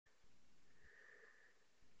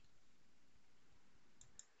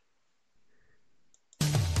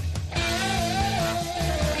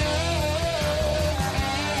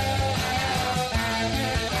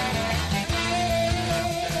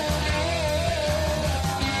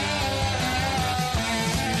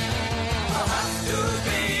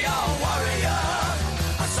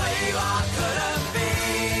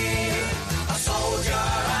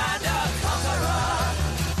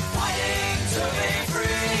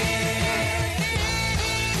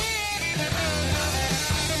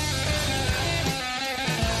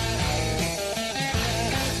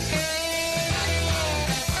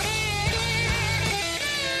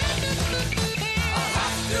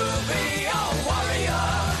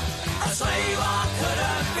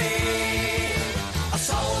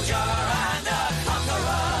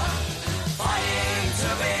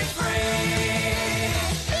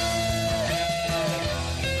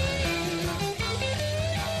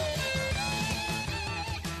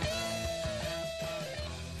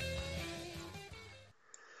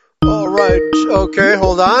Okay,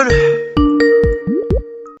 hold on.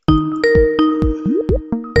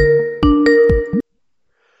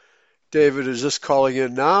 David is just calling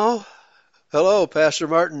in now. Hello, Pastor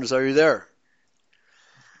Martins, are you there?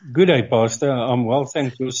 Good day, Pastor. I'm well,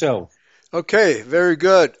 thank yourself. Okay, very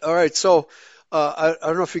good. All right, so I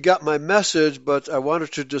don't know if you got my message, but I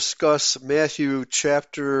wanted to discuss Matthew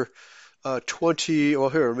chapter 20. Well,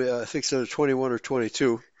 here, I think it's 21 or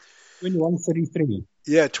 22. 21:33.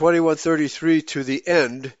 Yeah, 21:33 to the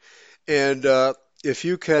end. And if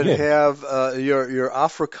you can Yes, have your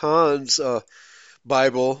Afrikaans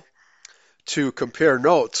Bible to compare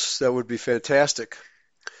notes, that would be fantastic,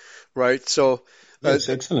 right? So, yes,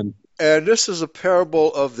 excellent. and this is a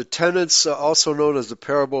parable of the tenants, also known as the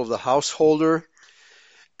parable of the householder.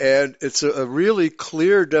 And it's a really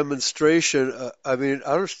clear demonstration. I mean,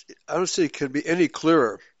 I don't see it can be any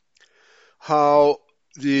clearer how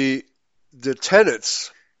the tenants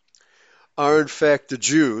are in fact the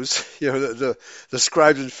Jews, the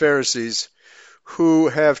scribes and Pharisees, who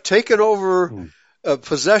have taken over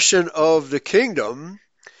possession of the kingdom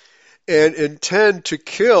and intend to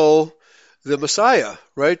kill the Messiah,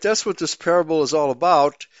 right? That's what this parable is all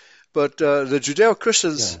about. But the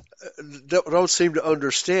Judeo-Christians don't seem to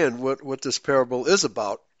understand what this parable is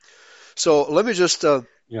about. So let me just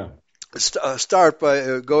start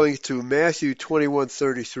by going to Matthew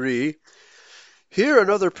 21:33. Here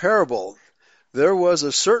another parable. There was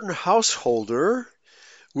a certain householder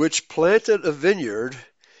which planted a vineyard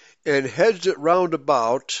and hedged it round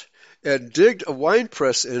about, and digged a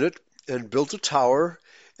winepress in it, and built a tower,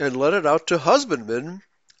 and let it out to husbandmen,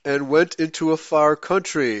 and went into a far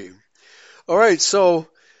country. All right, so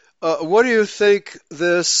what do you think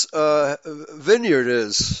this vineyard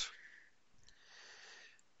is?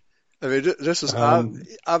 I mean, this is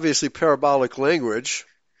obviously parabolic language.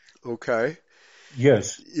 Okay.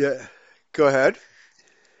 Yes. Yeah. Go ahead.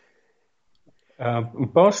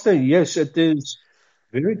 Pastor, yes, it is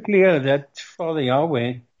very clear that Father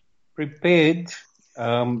Yahweh prepared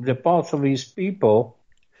the path of his people.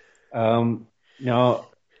 Now,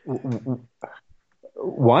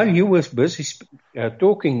 while you was busy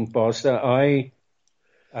talking, Pastor,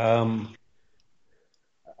 how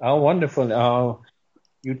wonderful our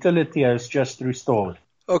utility has just restored.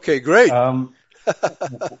 Okay, great.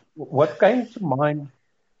 What came to mind,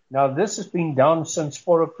 now this has been down since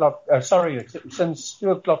since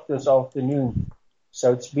 2 o'clock this afternoon.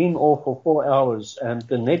 So it's been off for 4 hours, and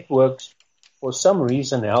the networks, for some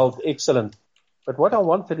reason, held excellent. But what I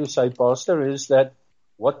wanted to say, Pastor, is that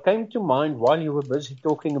what came to mind while you were busy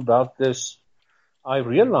talking about this, I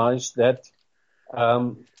realized that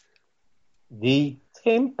the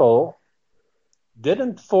temple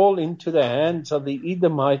didn't fall into the hands of the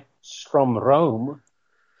Edomites from Rome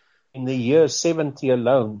in the year 70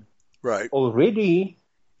 alone. Right. Already,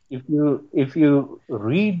 if you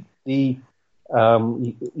read the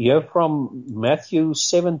here from Matthew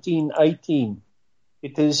 17:18,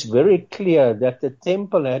 it is very clear that the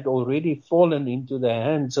temple had already fallen into the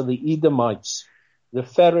hands of the Edomites, the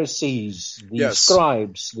Pharisees, the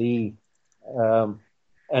scribes,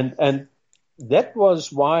 and that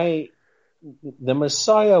was why the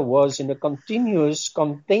Messiah was in a continuous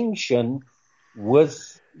contention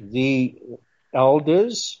with the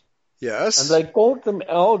elders. Yes. And they called them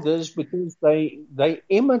elders because they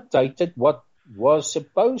imitated what was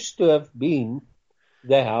supposed to have been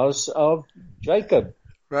the house of Jacob.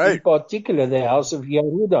 Right. In particular, the house of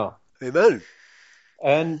Yehuda. Amen.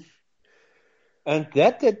 And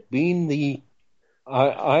that had been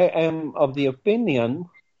I am of the opinion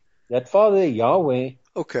that Father Yahweh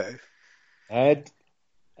had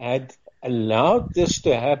allowed this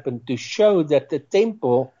to happen to show that the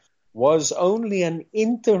temple was only an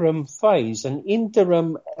interim phase, an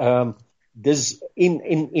interim in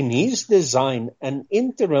his design, an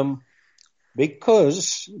interim,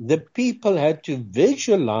 because the people had to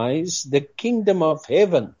visualize the kingdom of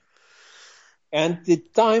heaven. And the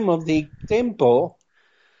time of the temple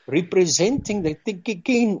representing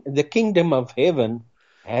the kingdom of heaven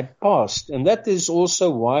had passed. And that is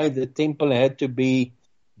also why the temple had to be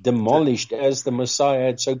demolished, as the Messiah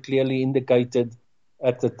had so clearly indicated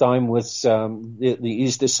at the time with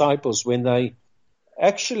his disciples. When they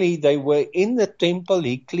were in the temple,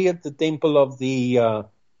 he cleared the temple of the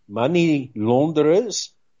money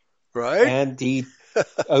launderers, right? And he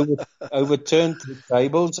overturned the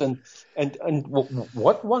tables. And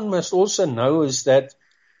what one must also know is that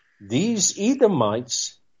these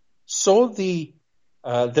Edomites saw the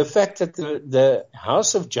fact that the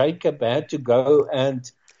house of Jacob had to go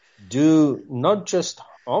and do not just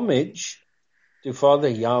homage to Father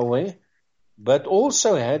Yahweh, but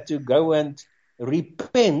also had to go and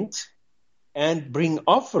repent and bring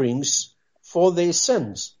offerings for their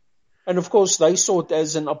sins. And of course, they saw it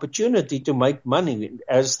as an opportunity to make money,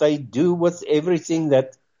 as they do with everything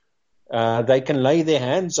that they can lay their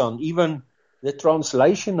hands on. Even the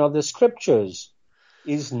translation of the scriptures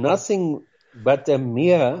is nothing but a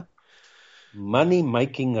mere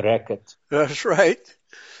money-making racket. That's right.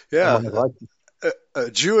 Yeah. Am I right? A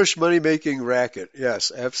Jewish money-making racket.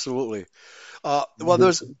 Yes, absolutely. Well,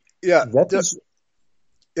 there's, yeah,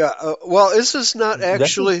 well, this is not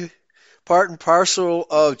actually part and parcel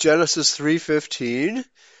of Genesis 3:15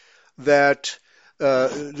 that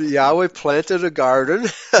Yahweh planted a garden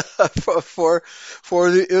for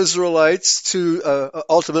the Israelites to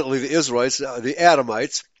ultimately the Israelites, the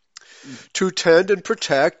Adamites, to tend and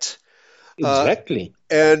protect. Exactly.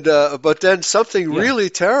 But then something really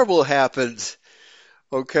terrible happened.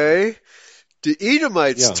 Okay, the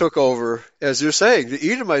Edomites took over, as you're saying.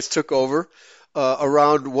 The Edomites took over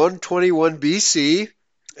around 121 BC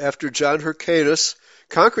after John Hyrcanus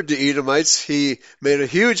conquered the Edomites. He made a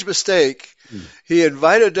huge mistake. He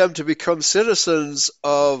invited them to become citizens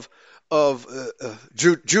of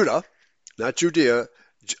Judah, not Judea,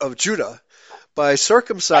 of Judah, by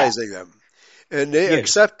circumcising them. And they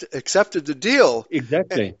accepted the deal.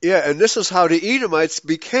 Exactly. And this is how the Edomites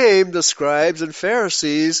became the scribes and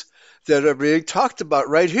Pharisees that are being talked about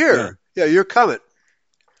right here. Yeah, your comment.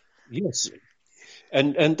 Yes.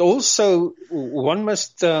 And also, one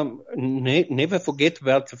must never forget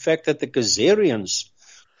about the fact that the Khazarians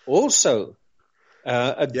also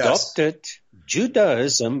adopted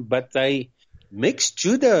Judaism, but they mixed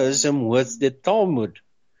Judaism with the Talmud.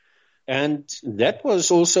 And that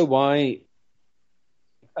was also why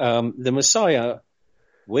the Messiah,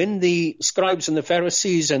 when the scribes and the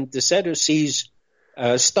Pharisees and the Sadducees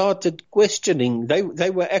started questioning, they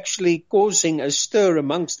were actually causing a stir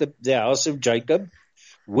amongst the house of Jacob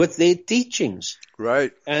with their teachings.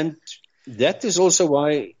 Right. And that is also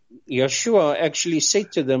why Yeshua actually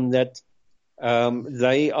said to them that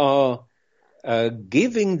they are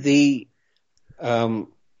giving the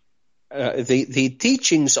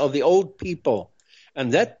teachings of the old people.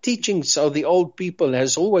 And that teachings of the old people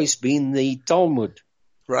has always been the Talmud.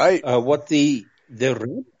 Right. What the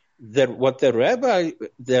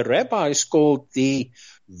rabbis called the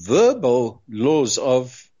verbal laws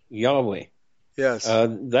of Yahweh. Yes.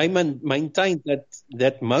 They maintained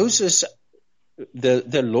that Moses,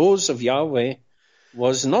 the laws of Yahweh,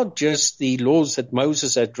 was not just the laws that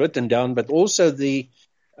Moses had written down, but also the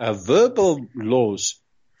verbal laws,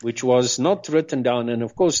 which was not written down. And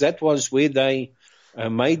of course, that was where they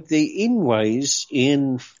made the inways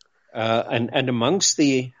in and amongst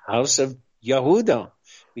the house of Yehuda,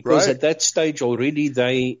 because at that stage already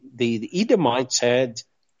the Edomites had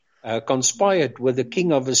conspired with the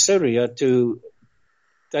king of Assyria to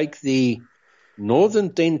take the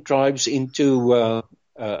northern 10 tribes into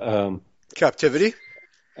captivity.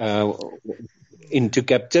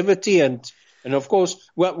 And of course,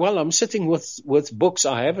 well, I'm sitting with books.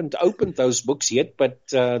 I haven't opened those books yet, but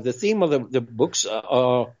the theme of the books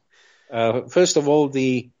are, first of all,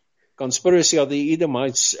 the conspiracy of the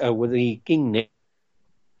Edomites with the king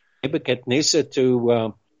Nebuchadnezzar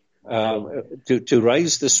to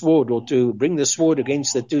raise the sword, or to bring the sword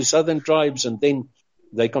against the 2 southern tribes, and then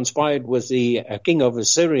they conspired with the king of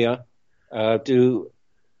Assyria to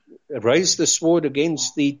raise the sword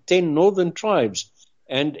against the 10 northern tribes.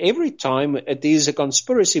 And every time it is a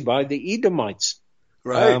conspiracy by the Edomites.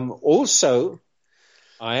 Right. Also,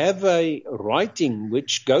 I have a writing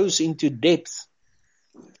which goes into depth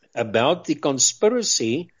about the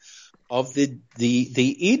conspiracy of the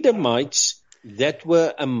Edomites that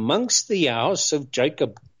were amongst the house of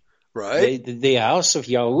Jacob, right? The house of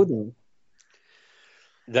Yehuda.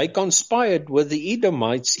 They conspired with the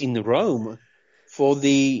Edomites in Rome for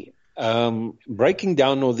the breaking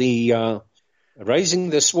down, or the raising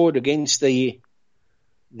the sword against the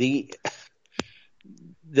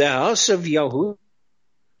house of Yehuda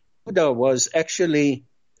was actually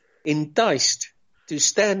enticed to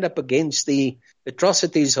stand up against the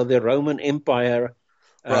atrocities of the Roman Empire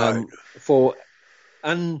for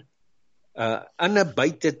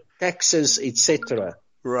unabated taxes, etc.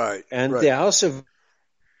 Right. And the house of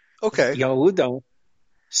Yehuda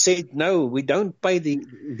said, no, we don't pay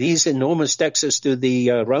these enormous taxes to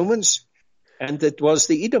the Romans. And it was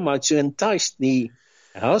the Edomites who enticed the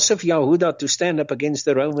house of Yehuda to stand up against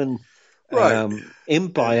the Roman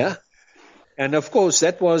Empire. And of course,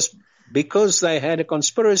 that was because they had a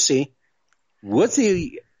conspiracy with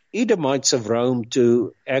the Edomites of Rome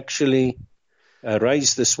to actually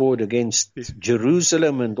raise the sword against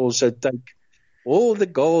Jerusalem, and also take all the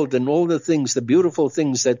gold and all the things, the beautiful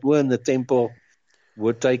things that were in the temple,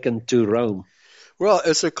 were taken to Rome. Well,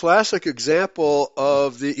 it's a classic example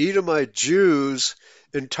of the Edomite Jews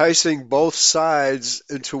enticing both sides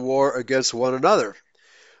into war against one another.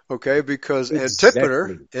 Okay, because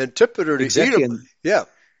Antipater to Edom, yeah,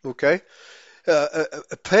 okay,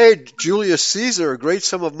 paid Julius Caesar a great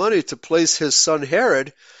sum of money to place his son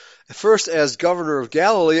Herod first as governor of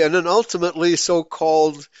Galilee and then ultimately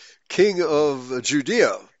so-called king of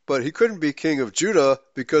Judea. But he couldn't be king of Judah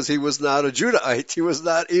because he was not a Judahite. He was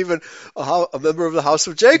not even a member of the house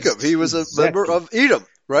of Jacob. He was a member of Edom,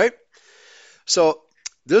 right? So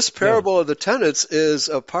this parable of the tenants is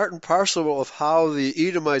a part and parcel of how the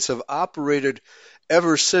Edomites have operated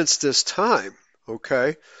ever since this time,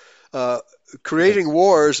 okay? Creating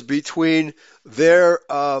wars between their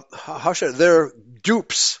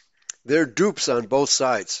dupes on both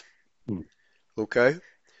sides, okay?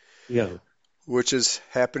 Yeah. Which is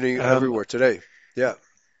happening everywhere today. Yeah.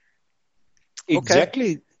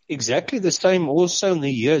 Exactly the same also in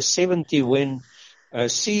the year 70 when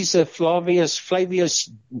Caesar Flavius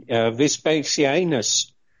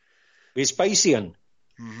Vespasian,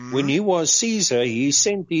 when he was Caesar, he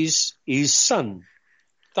sent his son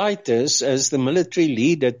Titus as the military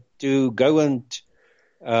leader to go and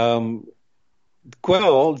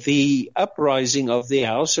quell the uprising of the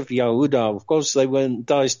house of Yehuda. Of course, they were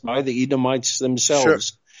enticed by the Edomites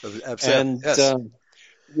themselves. Sure. And, yes.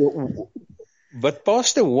 But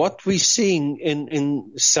Pastor, what we're seeing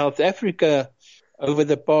in South Africa over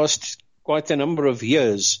the past quite a number of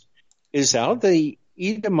years is how the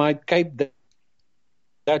Edomite Cape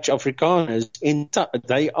Dutch Afrikaners,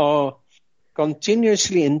 they are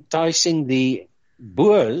continuously enticing the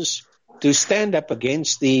Boers to stand up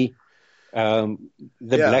against the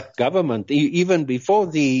black government. Even before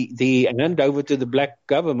the handover to the black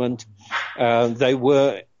government, they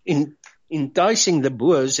were enticing the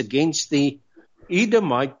Boers against the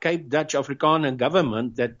Edomite Cape Dutch Afrikaner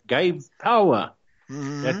government that gave power,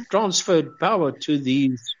 that transferred power to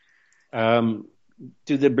these to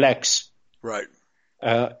the blacks. Right.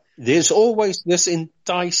 There's always this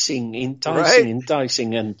enticing, and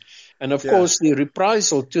of course the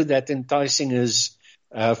reprisal to that enticing is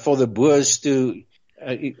for the Boers to.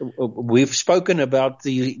 We've spoken about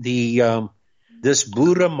this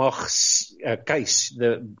Boeremag case.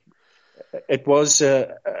 It was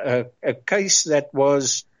a case that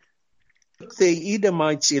took the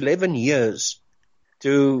Edomites 11 years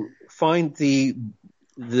to find the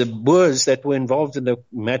Boers that were involved in the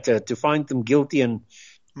matter, to find them guilty and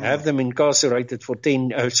have them incarcerated for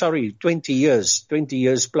 20 years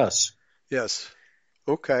plus. Yes.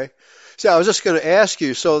 Okay. See, I was just going to ask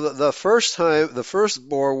you, so the first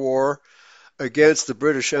Boer War against the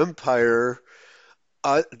British Empire,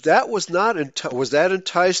 that was that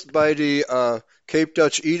enticed by the Cape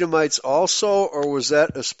Dutch Edomites also, or was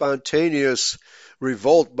that a spontaneous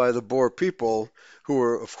revolt by the Boer people, who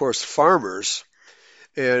were, of course, farmers,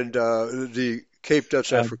 and the Cape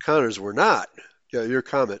Dutch Afrikaners were not? Yeah, your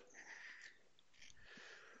comment.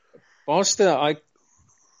 Pastor,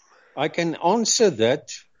 I can answer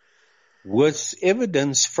that with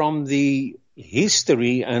evidence from the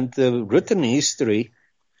history and the written history,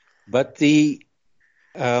 but the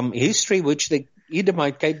history which the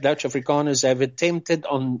Edomite Cape Dutch Afrikaners have attempted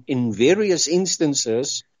in various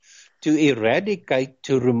instances to eradicate,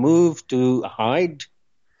 to remove, to hide.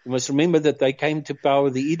 You must remember that they came to power.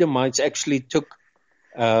 The Edomites actually took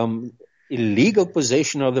illegal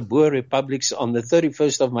possession of the Boer republics on the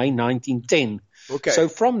 31st of May 1910. Okay. So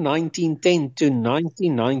from 1910 to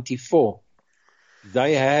 1994,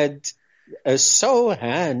 they had a sole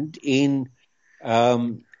hand in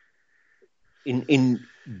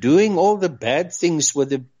doing all the bad things with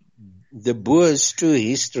the Boers through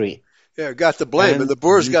history. Yeah, got the blame, and the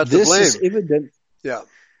Boers got the blame. This is evident. Yeah.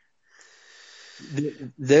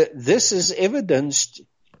 This is evidenced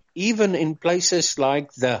even in places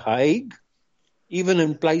like The Hague, even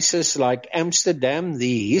in places like Amsterdam.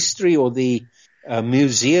 The history or the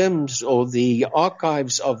museums or the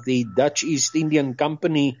archives of the Dutch East Indian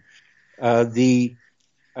Company, the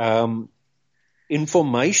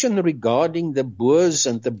information regarding the Boers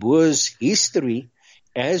and the Boers' history,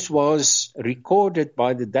 as was recorded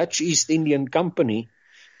by the Dutch East Indian Company,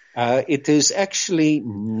 it is actually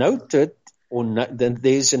noted,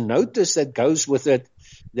 there's a notice that goes with it,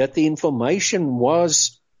 that the information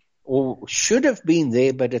was or should have been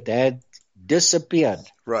there, but it had disappeared.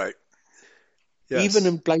 Right. Yes. Even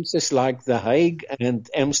in places like The Hague and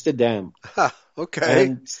Amsterdam. Okay.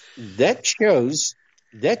 And that shows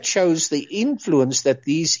the influence that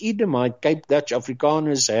these Edomite Cape Dutch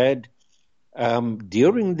Afrikaners had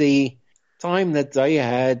during the time that they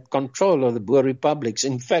had control of the Boer republics.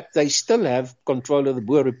 In fact, they still have control of the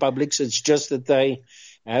Boer republics. It's just that they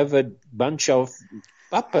have a bunch of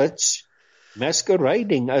puppets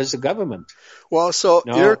masquerading as a government. Well, so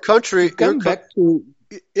Now, your country,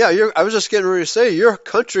 I was just getting ready to say, your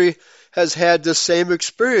country has had the same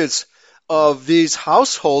experience of these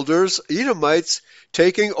householders, Edomites,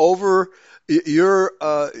 taking over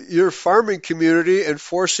your farming community and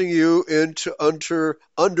forcing you into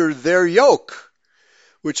under their yoke,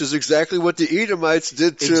 which is exactly what the Edomites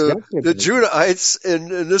did to the Judahites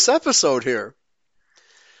in this episode here.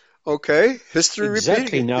 Okay, history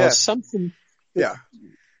repeating. Now, something.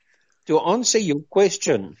 To answer your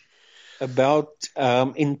question about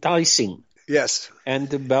enticing. Yes.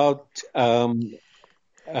 And about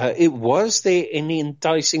was there any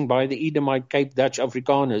enticing by the Edomite Cape Dutch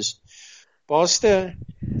Afrikaners? Pastor,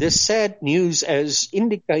 the sad news, as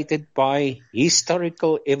indicated by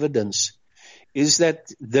historical evidence, is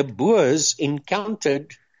that the Boers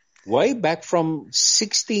encountered way back from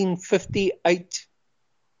 1658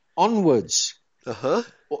 onwards.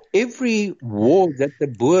 Every war that the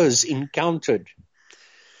Boers encountered,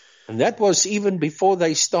 and that was even before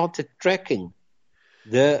they started tracking,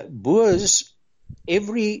 the Boers,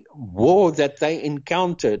 every war that they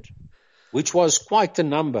encountered, which was quite a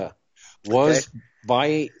number, was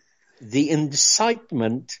by the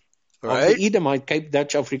incitement of the Edomite Cape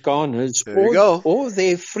Dutch Afrikaners or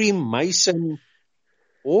their Freemason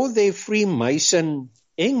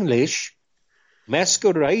English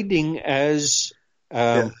masquerading as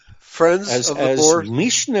friends of the Boers,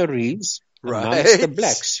 missionaries amongst the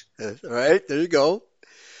blacks. Right, there you go.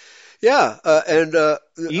 Yeah,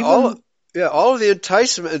 all of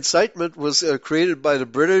the incitement was created by the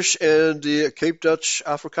British and the Cape Dutch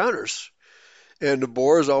Afrikaners, and the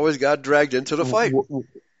Boers always got dragged into the fight.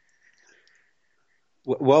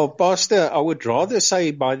 Well, Pastor, I would rather say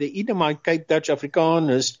by the Edomite Cape Dutch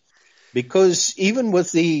Afrikaners, because even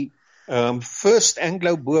with the First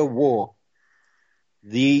Anglo-Boer War,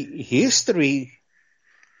 the history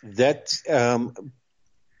that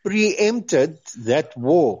preempted that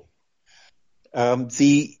war,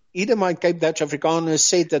 the Edomite Cape Dutch Afrikaners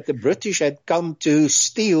said that the British had come to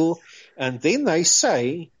steal, and then they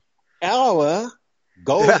say, our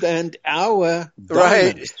gold and our diamonds.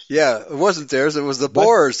 Right, yeah, it wasn't theirs, it was the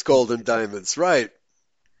Boers' gold and diamonds, right.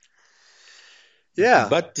 Yeah.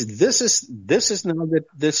 But this is now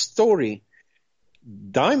the story.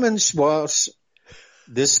 Diamonds was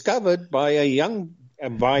discovered by a young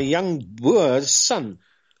Boer's son.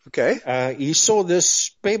 Okay. He saw this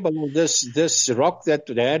pebble, this rock that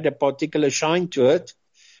had a particular shine to it,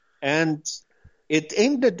 and it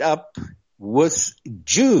ended up with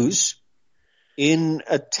jooz in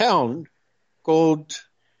a town called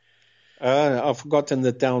I've forgotten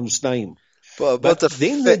the town's name. But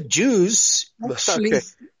then the jooz actually,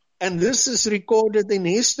 and this is recorded in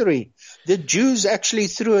history, the Jews actually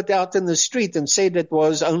threw it out in the street and said it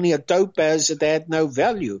was only a topaz, it had no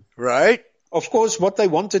value. Right. Of course, what they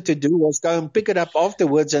wanted to do was go and pick it up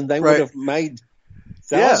afterwards, and they would have made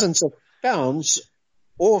thousands of pounds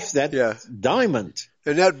off that diamond.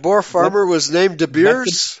 And that Boer farmer was named De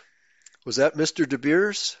Beers? Was that Mr. De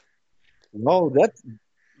Beers? No,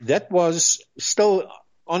 that was still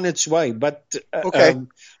on its way. But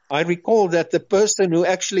I recall that the person who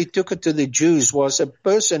actually took it to the Jews was a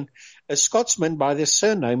Scotsman by the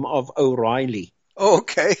surname of O'Reilly. Oh,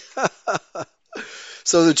 okay.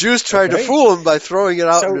 So the Jews tried to fool him by throwing it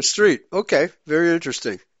out in the street. Okay, very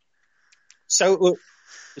interesting. So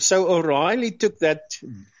O'Reilly took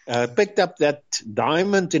picked up that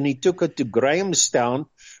diamond, and he took it to Grahamstown,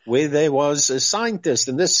 where there was a scientist,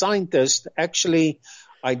 and this scientist actually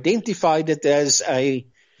identified it as a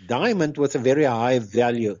diamond with a very high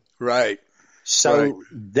value. Right. So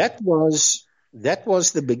that was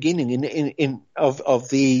the beginning of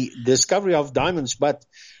the discovery of diamonds. But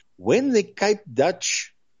when the Cape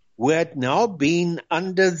Dutch, who had now been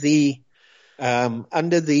under the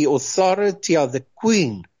authority of the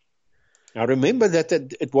Queen, now remember that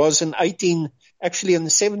it was in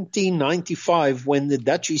 1795 when the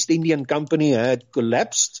Dutch East Indian Company had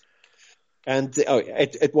collapsed, and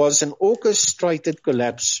it was an orchestrated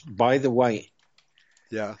collapse, by the way.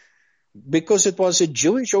 Yeah. Because it was a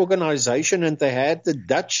Jewish organization, and they had the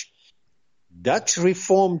Dutch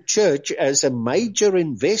Reformed Church as a major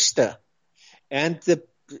investor, and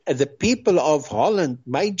the people of Holland,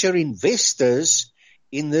 major investors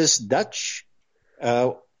in this Dutch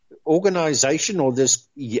organization, or this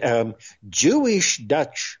Jewish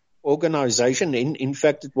Dutch organization. In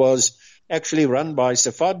fact, it was actually run by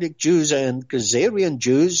Sephardic Jews and Khazarian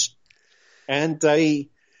Jews, and they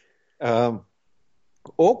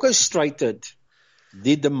orchestrated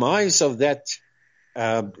the demise of that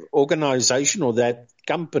organization or that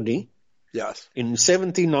company Yes. in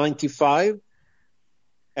 1795.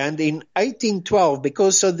 And in 1812,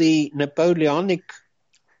 because of the Napoleonic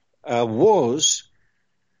wars,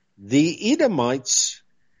 the Edomites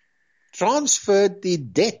transferred the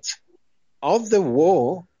debt of the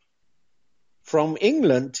war from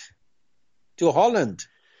England to Holland.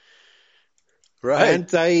 Right. And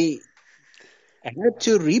they had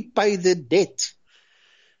to repay the debt.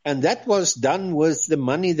 And that was done with the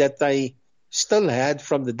money that they still had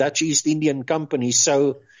from the Dutch East Indian Company.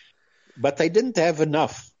 But they didn't have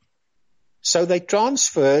enough. So they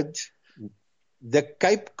transferred the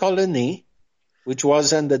Cape Colony, which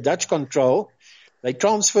was under Dutch control. They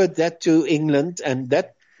transferred that to England, and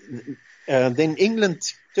then England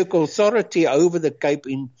took authority over the Cape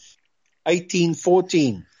in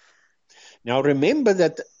 1814. Now remember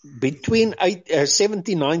that between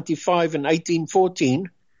 1795 and 1814,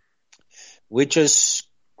 which is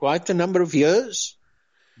quite a number of years,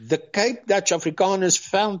 the Cape Dutch Afrikaners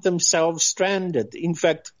found themselves stranded. In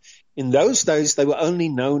fact, in those days, they were only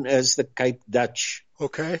known as the Cape Dutch.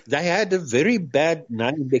 Okay. They had a very bad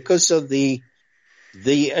name because of the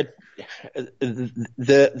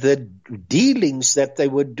dealings that they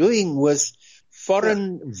were doing with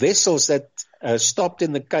foreign vessels that stopped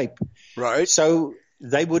in the Cape. Right. So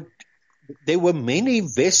there were many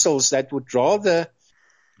vessels that would rather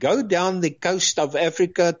go down the coast of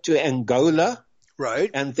Africa to Angola. Right.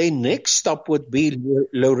 And their next stop would be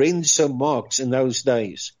Lorenzo Marques in those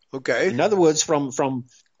days. Okay. In other words, from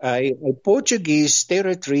a Portuguese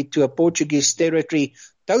territory to a Portuguese territory,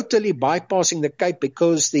 totally bypassing the Cape,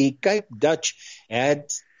 because the Cape Dutch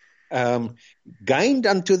had gained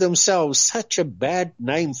unto themselves such a bad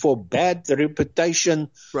name for bad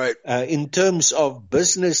reputation, right, in terms of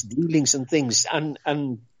business dealings and things,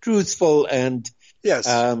 untruthful and yes,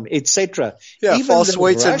 etc. Yeah, even false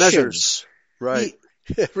weights and measures. Right.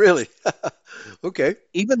 Really? Okay.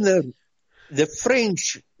 Even the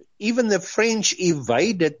French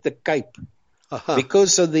evaded the Cape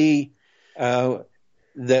because of the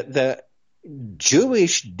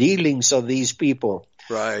Jewish dealings of these people.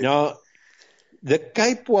 Right. Now, the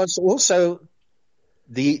Cape was also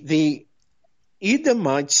the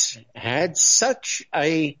Edomites had such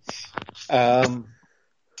a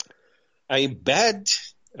bad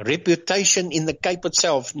reputation in the Cape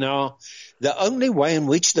itself. Now, the only way in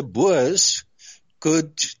which the Boers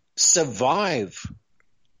could survive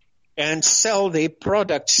and sell their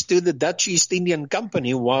products to the Dutch East Indian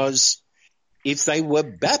Company was if they were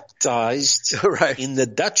baptized right, in the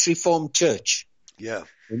Dutch Reformed Church. Yeah.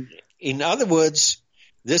 In other words,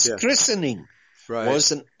 this christening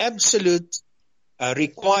was an absolute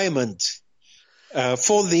requirement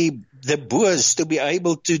for the Boers to be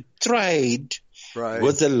able to trade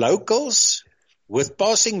with the locals, with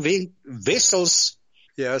passing vessels,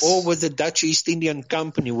 or with the Dutch East Indian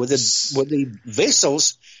Company. With the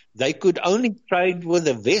vessels, they could only trade with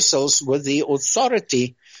the vessels with the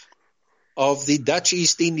authority of the Dutch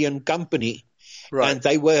East Indian Company. Right. And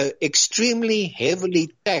they were extremely heavily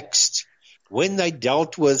taxed when they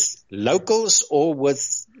dealt with locals or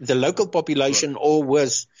with the local population or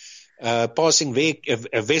with passing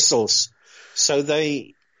vessels. So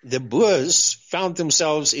the Boers found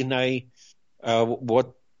themselves in a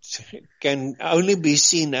what can only be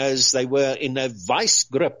seen as they were in a vice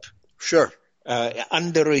grip. Sure.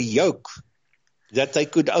 Under a yoke that they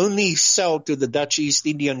could only sell to the Dutch East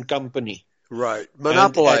Indian Company. Right.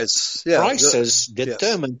 Monopolize. Prices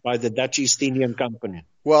determined by the Dutch East Indian Company.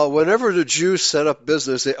 Well, whenever the Jews set up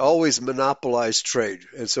business, they always monopolized trade.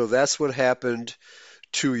 And so that's what happened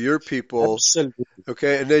to your people. Absolutely.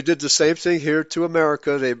 Okay. And they did the same thing here to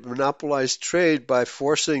America. They monopolized trade by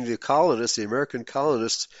forcing the colonists, the American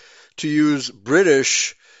colonists, to use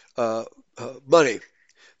British money.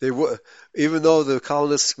 Even though the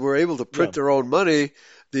colonists were able to print their own money,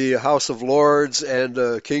 the House of Lords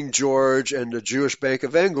and King George and the Jewish Bank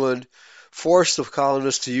of England forced the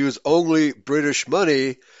colonists to use only British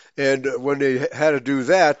money. And when they had to do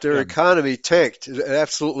that, their economy tanked. It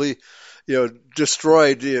absolutely,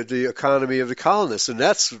 destroyed the economy of the colonists. And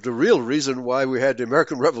that's the real reason why we had the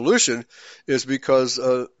American Revolution, is because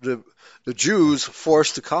the Jews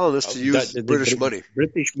forced the colonists to use British money.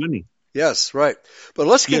 British money. Yes, right. But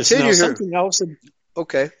let's continue here. Something else.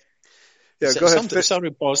 Okay. Yeah, go ahead.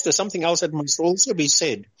 Sorry, Pastor. Something else that must also be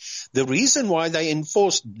said. The reason why they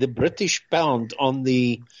enforced the British pound on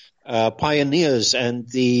the pioneers and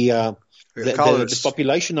the the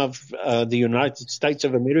population of the United States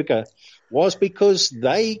of America was because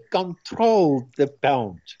they controlled the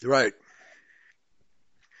pound. Right.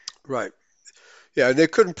 Yeah, and they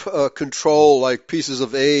couldn't control like pieces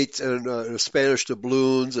of 8 and Spanish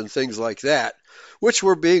doubloons and things like that, which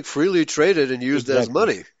were being freely traded and used as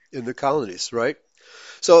money in the colonies, right?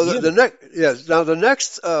 So the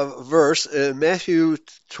next verse in Matthew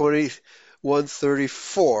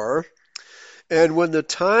 21:34, and when the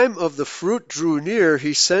time of the fruit drew near,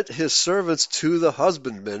 he sent his servants to the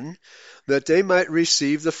husbandmen, that they might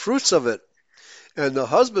receive the fruits of it. And the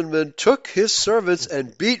husbandman took his servants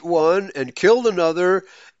and beat one and killed another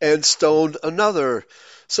and stoned another.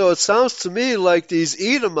 So it sounds to me like these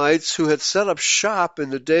Edomites who had set up shop in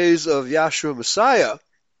the days of Yahshua Messiah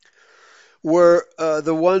were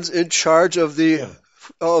the ones in charge of the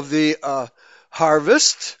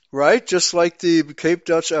harvest, right? Just like the Cape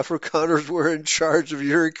Dutch Afrikaners were in charge of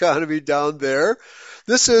your economy down there.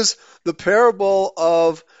 This is the parable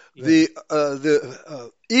of the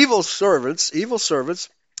evil servants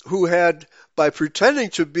who had, by pretending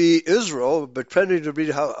to be Israel, pretending to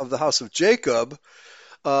be of the house of Jacob,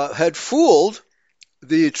 had fooled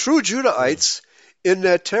the true Judahites in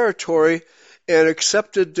that territory and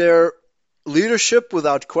accepted their leadership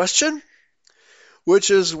without question, which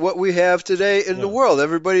is what we have today in the world.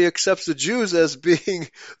 Everybody accepts the Jews as being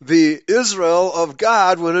the Israel of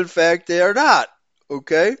God when in fact they are not.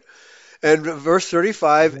 Okay? And verse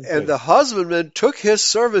 35, and the husbandman took his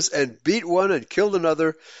servants and beat one and killed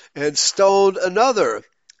another and stoned another.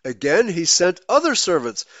 Again he sent other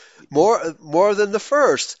servants, more than the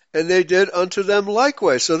first, and they did unto them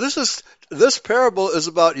likewise. So this parable is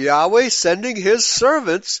about Yahweh sending his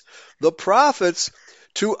servants, the prophets,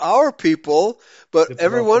 to our people, but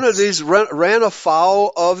every one of these ran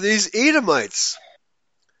afoul of these Edomites.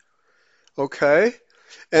 Okay?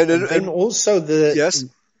 And also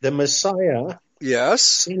the Messiah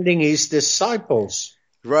sending his disciples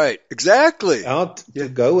exactly out to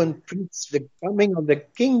go and preach the coming of the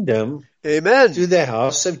kingdom to the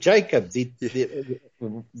house of Jacob.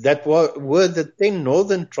 That were the 10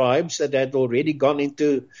 northern tribes that had already gone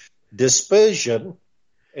into dispersion.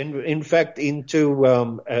 In fact, into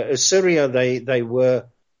Assyria, they were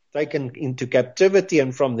taken into captivity,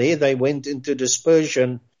 and from there they went into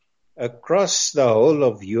dispersion across the whole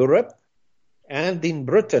of Europe and in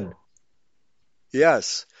Britain.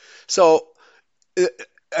 Yes. So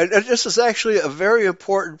and this is actually a very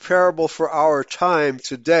important parable for our time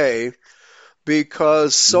today,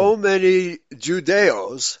 because so many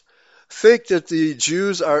Judeos think that the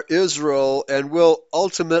Jews are Israel and will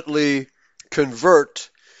ultimately convert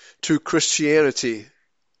to Christianity,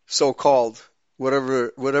 so-called,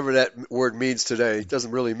 whatever that word means today. It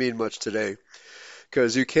doesn't really mean much today,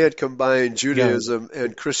 because you can't combine Judaism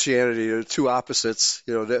and Christianity. They're two opposites.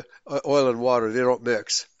 Oil and water, they don't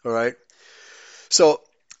mix. All right. So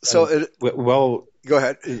go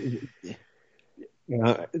ahead.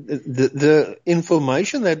 The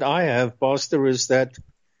information that I have, Pastor, is that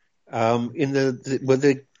with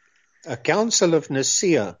the Council of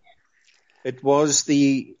Nicaea, it was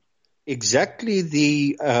exactly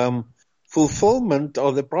the fulfillment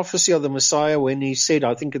of the prophecy of the Messiah when he said,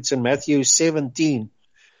 I think it's in Matthew 17,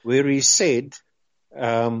 where he said,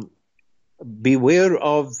 beware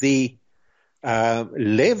of the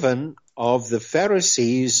leaven of the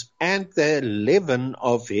Pharisees and the leaven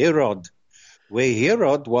of Herod, where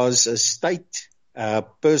Herod was a state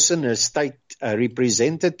person, a state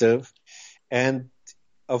representative, and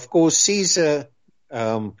of course Caesar,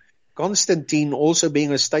 Constantine also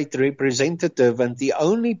being a state representative, and the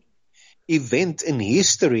only event in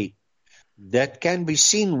history that can be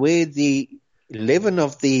seen where the leaven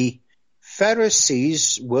of the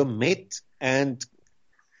Pharisees were met and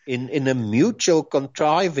in a mutual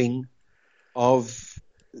contriving of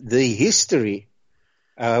the history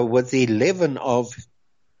with the leaven of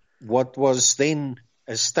what was then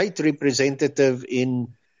a state representative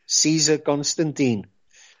in Caesar Constantine.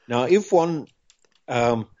 Now, if one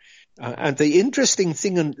and the interesting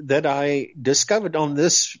thing that I discovered on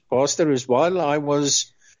this, Pastor, is while I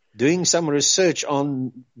was doing some research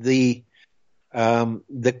on the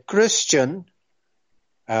Christian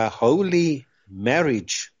holy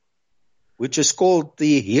marriage, which is called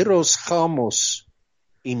the hieros gamos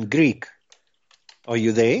in Greek. Are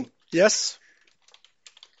you there? Yes.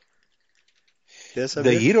 Yes, I'm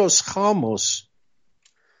the here. hieros gamos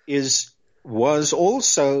was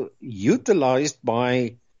also utilized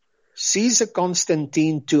by Caesar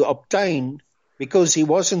Constantine to obtain, because he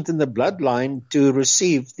wasn't in the bloodline, to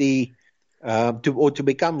receive to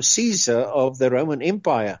become Caesar of the Roman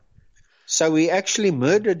Empire. So he actually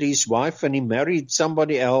murdered his wife and he married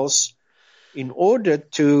somebody else in order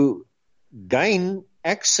to gain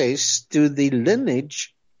access to the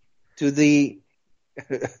lineage, to the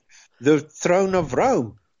the throne of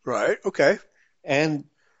Rome. Right. Okay. And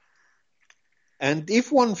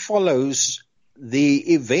if one follows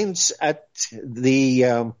the events at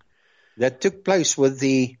the that took place with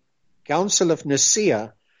the Council of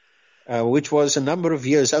Nicaea, which was a number of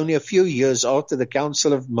years, only a few years after the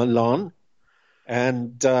Council of Milan,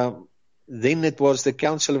 and then it was the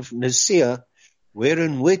Council of Nicaea,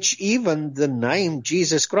 wherein which even the name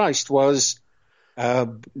Jesus Christ was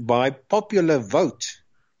by popular vote.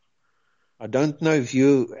 I don't know if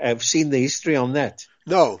you have seen the history on that.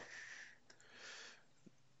 No,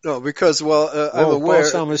 because I'm aware.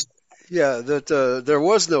 That there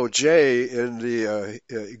was no J in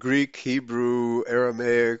the Greek, Hebrew,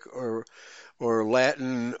 Aramaic, or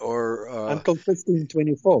Latin, or until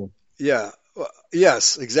 1524. Yeah.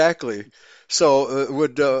 Yes, exactly. So,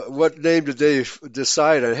 what name did they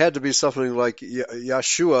decide? It had to be something like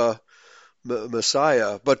Yeshua,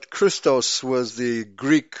 Messiah, but Christos was the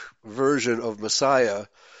Greek version of Messiah,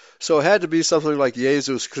 so it had to be something like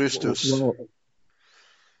Jesus Christus. Well,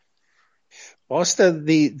 Pastor,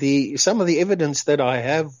 some of the evidence that I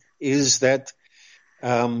have is that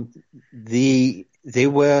there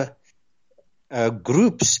were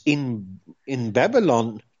groups in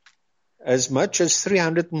Babylon as much as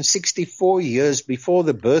 364 years before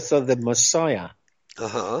the birth of the Messiah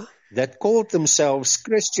that called themselves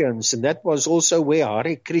Christians, and that was also where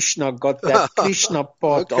Hare Krishna got that Krishna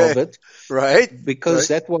part of it, right? Because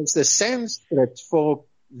that was the Sanskrit for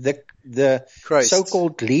the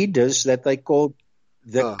so-called leaders that they called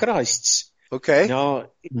the Christs. Okay. Now,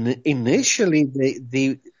 initially,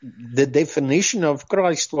 the definition of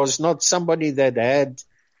Christ was not somebody that had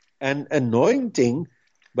an anointing,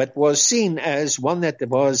 but was seen as one that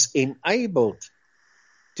was enabled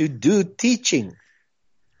to do teaching.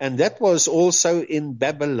 And that was also in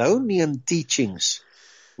Babylonian teachings,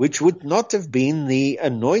 which would not have been the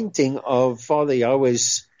anointing of Father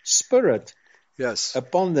Yahweh's Spirit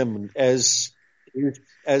upon them as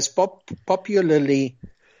popularly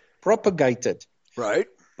propagated. Right.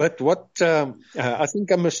 But what I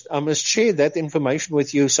think I must share that information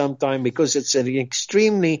with you sometime, because it's an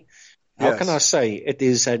extremely, how can I say, it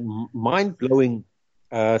is a mind-blowing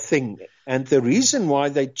thing. And the reason why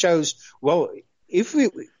they chose, well, if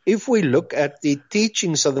we look at the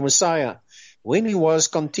teachings of the Messiah, when he was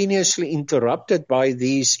continuously interrupted by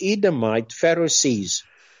these Edomite Pharisees,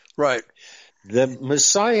 right, the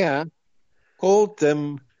Messiah called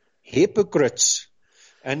them hypocrites.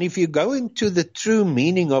 And if you go into the true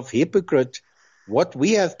meaning of hypocrite, what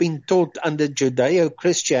we have been taught under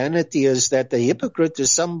Judeo-Christianity is that a hypocrite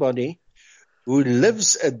is somebody who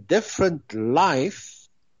lives a different life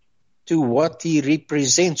to what he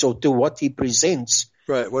represents or to what he presents.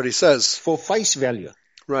 Right, what he says. For face value.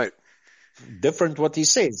 Right. Different what he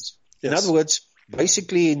says. Yes. In other words,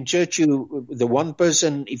 basically in church, the one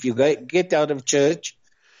person, if you get out of church,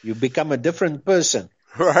 you become a different person.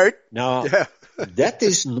 Right. Now, that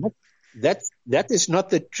is not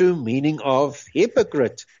the true meaning of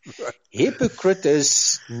hypocrite. Right. Hypocrite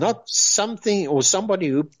is not something or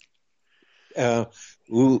somebody who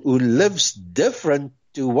lives different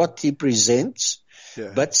to what he presents,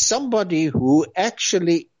 but somebody who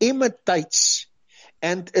actually imitates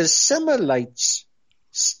and assimilates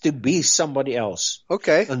to be somebody else.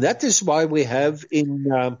 Okay. And that is why we have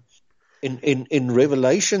in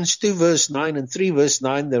Revelations 2 verse 9 and 3 verse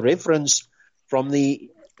 9 the reference from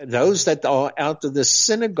those that are out of the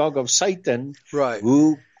synagogue of Satan, right,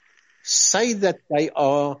 who say that they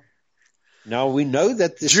are. Now we know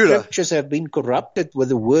that the Judah. Scriptures have been corrupted with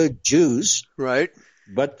the word Jews, right,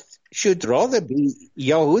 but should rather be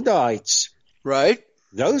Yahudites. Right.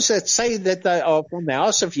 Those that say that they are from the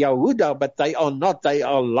house of Yahudah, but they are not, they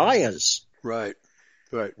are liars. Right.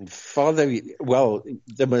 Right. Father, well,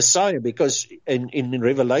 the Messiah, because in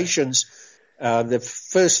Revelations, the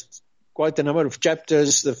first, quite a number of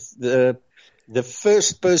chapters, the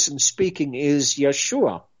first person speaking is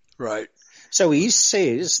Yeshua. Right. So he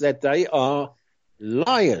says that they are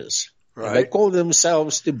liars. Right. And they call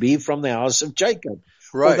themselves to be from the house of Jacob.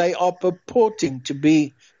 Right. Or they are purporting to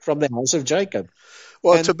be from the house of Jacob.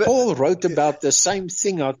 Well, and Paul wrote about the same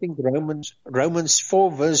thing, I think Romans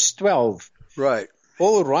 4 verse 12. Right.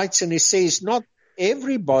 Paul writes and he says, not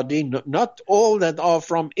everybody, not all that are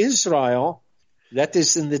from Israel, that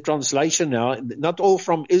is in the translation now, not all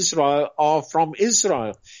from Israel are from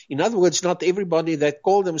Israel. In other words, not everybody that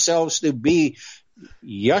call themselves to be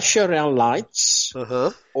Yasharelites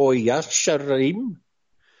or Yasharim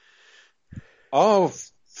are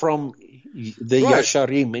from the Right.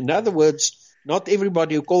 Yasharim. In other words, not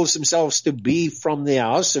everybody who calls themselves to be from the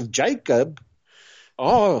house of Jacob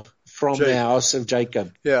are from the house of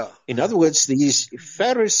Jacob. Yeah. In other words, these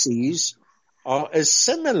Pharisees are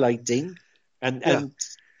assimilating, and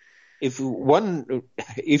if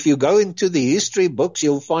you go into the history books,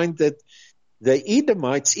 you'll find that the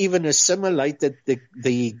Edomites even assimilated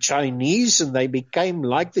the Chinese, and they became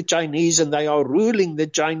like the Chinese, and they are ruling the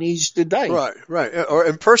Chinese today. Right. Or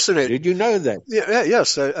impersonate. Did you know that?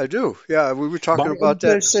 Yes, I do. Yeah, we were talking By about that.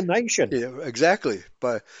 impersonation. Yeah, exactly.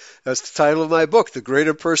 That's the title of my book, The Great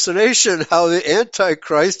Impersonation, how the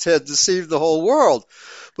Antichrist had deceived the whole world.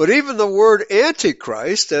 But even the word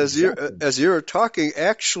Antichrist, as you're talking,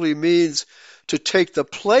 actually means to take the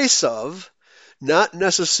place of, not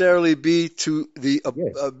necessarily be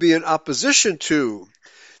in opposition to.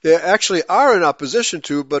 They actually are in opposition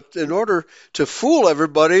to, but in order to fool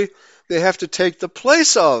everybody, they have to take the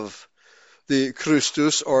place of the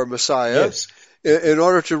Christus or Messiah in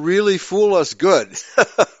order to really fool us good,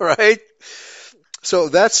 right? So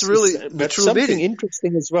that's really the true something meaning.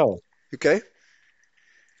 Interesting as well. Okay.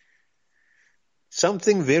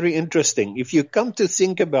 Something very interesting. If you come to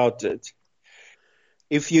think about it,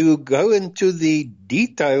 if you go into the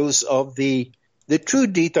details of the true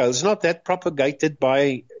details, not that propagated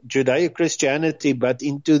by Judeo-Christianity, but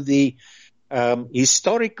into the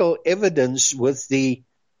historical evidence with the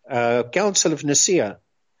Council of Nicaea,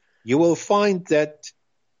 you will find that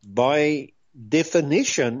by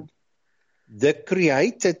definition, the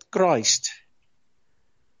created Christ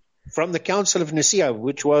from the Council of Nicaea,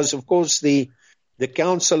 which was, of course, the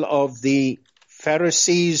council of the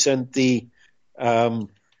Pharisees and the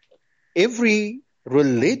every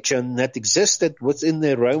religion that existed within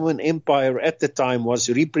the Roman Empire at the time was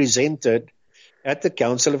represented at the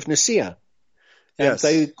Council of Nicaea. And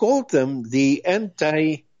they called them the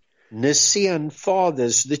anti-Nicene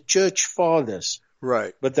fathers, the church fathers.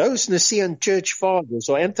 Right. But those Nicene church fathers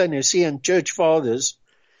or anti-Nicene church fathers,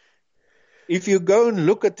 if you go and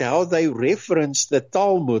look at how they reference the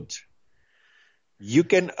Talmud, you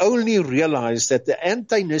can only realize that the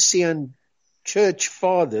anti-Nicene church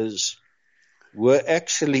fathers were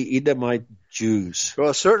actually Edomite Jews.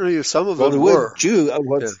 Well, certainly some of them the were. Word Jew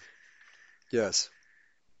was... Yes.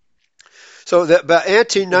 So that by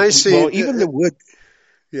anti-Nicene... Well, even the word...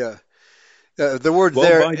 Yeah. The word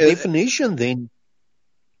there... By definition then...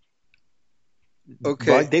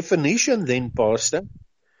 Okay. By definition then, Pastor,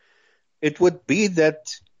 it would be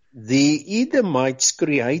that the Edomites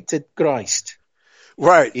created Christ.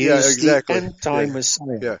 Right, exactly. The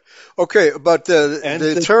anti-Messiah. Yeah. Okay, but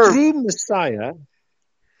the term... true Messiah...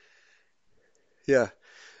 Yeah.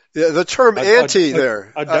 The term anti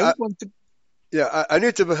there... I don't want to... Yeah, I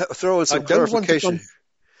need to throw in some clarification.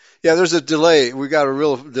 Yeah, there's a delay. We got a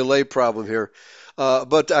real delay problem here.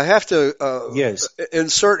 But I have to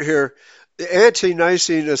insert here, the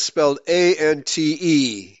anti-Nicene is spelled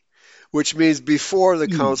A-N-T-E, which means before the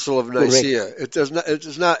Council of Nicaea. Correct. It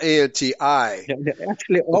is not A-N-T-I.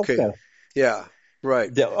 Actually, after. Okay. Yeah,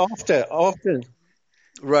 right. After.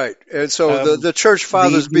 Right. And so the church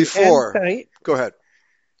fathers before. Go ahead.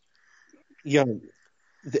 Yeah.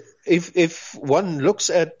 If one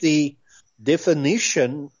looks at the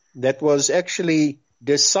definition that was actually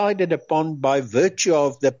decided upon by virtue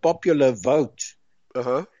of the popular vote,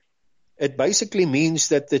 it basically means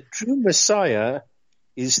that the true Messiah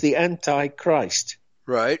is the Antichrist.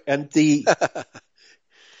 Right. And the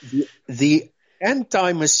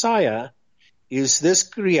anti-Messiah is this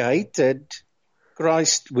created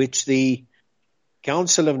Christ which the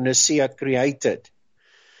Council of Nicaea created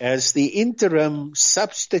as the interim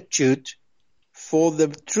substitute for the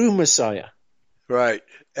true Messiah. Right.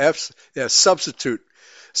 Substitute.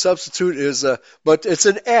 Substitute is but it's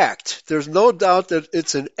an act. There's no doubt that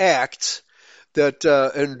it's an act that,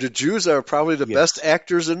 and the Jews are probably the best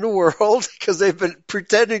actors in the world because they've been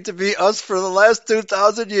pretending to be us for the last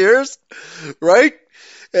 2,000 years, right?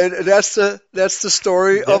 And that's the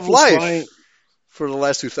story of life for the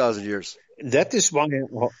last 2,000 years. That is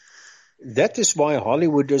why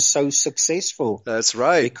Hollywood is so successful. That's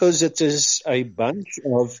right. Because it is a bunch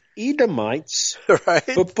of Edomites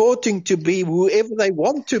purporting to be whoever they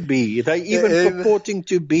want to be. They even purporting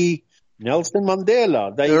to be Nelson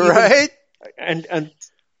Mandela.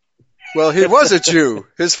 Well, he was a Jew.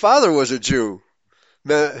 His father was a Jew.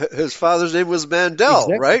 His father's name was Mandel,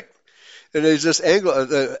 right? And they just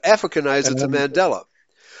Africanized it to Mandela.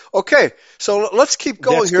 Okay, so let's keep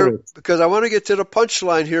going here because I want to get to the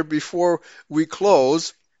punchline here before we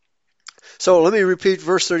close. So let me repeat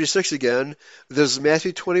verse 36 again. This is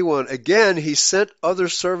Matthew 21. Again, he sent other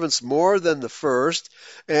servants more than the first,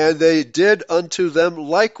 and they did unto them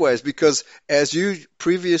likewise. Because, as you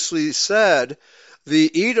previously said,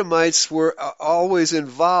 the Edomites were always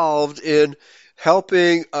involved in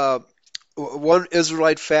helping one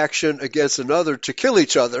Israelite faction against another to kill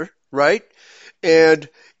each other, right? And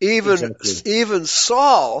Exactly. even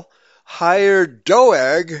Saul hired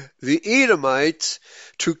Doeg, the Edomite,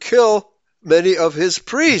 to kill many of his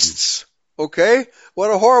priests. Okay? What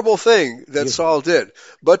a horrible thing that Yes, Saul did.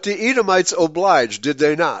 But the Edomites obliged, did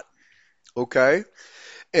they not? Okay?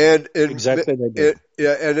 And exactly they did.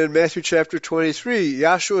 in Matthew chapter 23,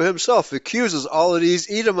 Yahshua himself accuses all of these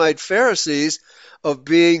Edomite Pharisees of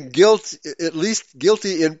being at least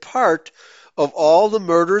guilty in part, of all the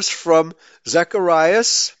murders from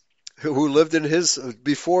Zacharias, who lived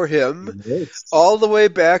before him, Yes, all the way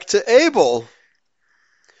back to Abel.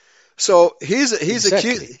 So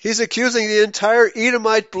exactly, he's accusing the entire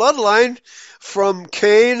Edomite bloodline from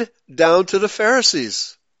Cain down to the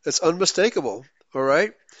Pharisees. It's unmistakable. All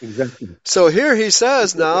right. exactly. So here he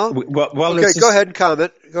says now. Well, Okay, go ahead and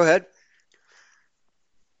comment. Go ahead.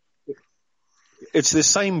 it's the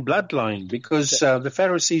same bloodline because the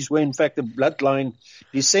Pharisees were in fact the bloodline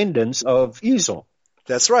descendants of Esau.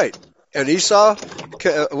 That's right. And Esau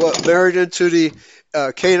married into the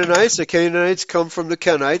Canaanites. The Canaanites come from the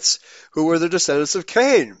Kenites, who were the descendants of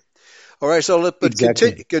Cain. All right, so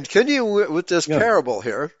Exactly. continue with this Yeah. parable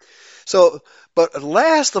here. So, but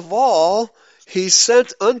last of all, he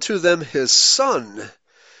sent unto them his son,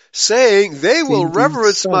 saying, they will Send his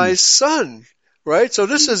reverence my son. son. Right? So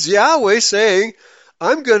this is Yahweh saying,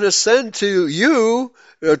 I'm going to send to you,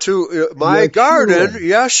 to my garden, Yeshua.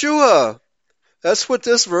 Yeshua. That's what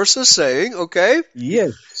this verse is saying, okay?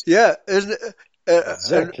 Yes, Yeah,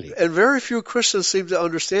 exactly. and very few Christians seem to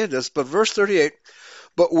understand this, but verse 38,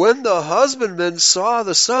 but when the husbandmen saw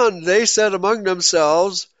the son, they said among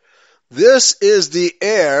themselves, this is the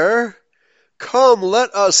heir, come,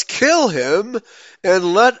 let us kill him,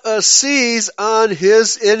 and let us seize on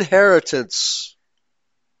his inheritance.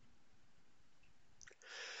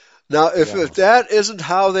 Now, if Yeah. that isn't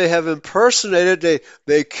how they have impersonated,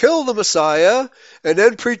 they kill the Messiah and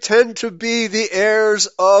then pretend to be the heirs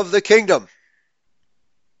of the kingdom.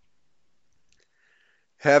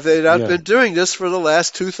 Have they not Yeah. been doing this for the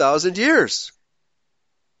last 2,000 years?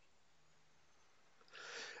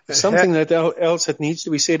 Something that else that needs to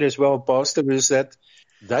be said as well, Pastor, is that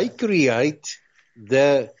they create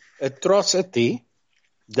the atrocity.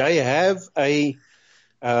 They have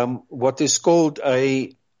what is called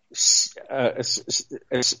a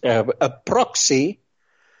proxy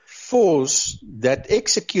force that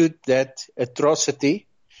execute that atrocity,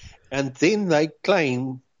 and then they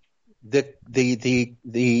claim that that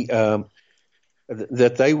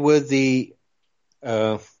they were the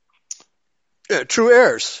true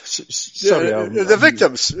heirs. Sorry, the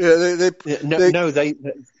victims.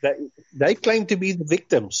 they claim to be the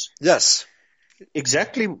victims. Yes.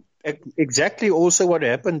 Exactly. Also, what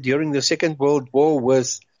happened during the Second World War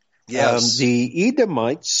with the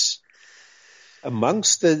Edomites,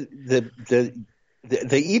 amongst the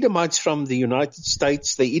Edomites from the United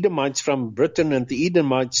States, the Edomites from Britain, and the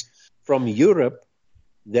Edomites from Europe,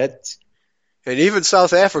 that and even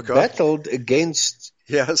South Africa battled against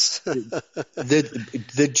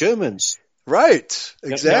the Germans. Right.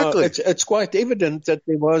 Exactly. Now, it's quite evident that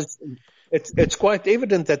there was. It's quite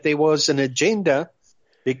evident that there was an agenda,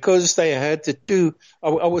 because they had to do.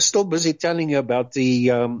 I was still busy telling you about the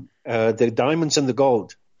diamonds and the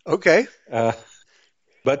gold. Okay.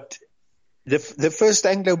 But the first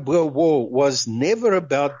Anglo-Boer War was never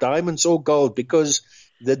about diamonds or gold, because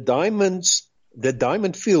the diamond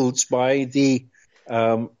fields, by the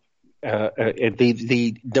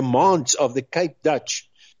demands of the Cape Dutch,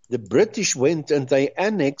 the British went and they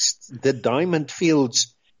annexed the diamond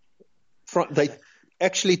fields. They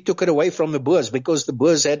actually took it away from the Boers, because the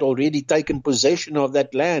Boers had already taken possession of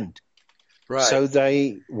that land. Right. So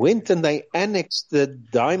they went and they annexed the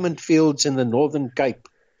diamond fields in the Northern Cape.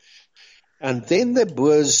 And then the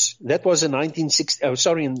Boers, that was in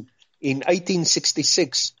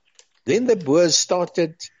 1866. Then the Boers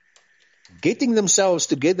started getting themselves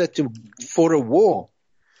together for a war.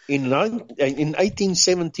 In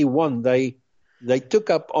 1871, they took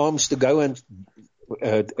up arms to go and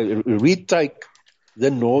retake the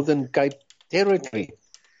Northern Cape territory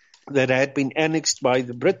that had been annexed by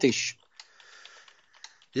the British.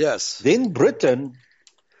 Yes. Then Britain,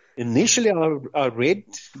 initially I read,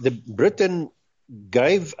 Britain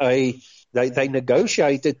gave they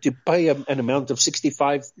negotiated to pay an amount of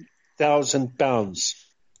 £65,000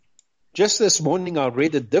 Just this morning I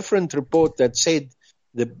read a different report that said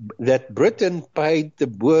that Britain paid the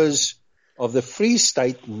Boers of the Free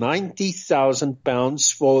State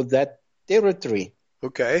 £90,000 for that territory.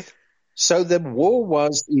 Okay. So the war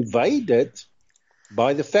was evaded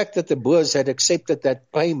by the fact that the Boers had accepted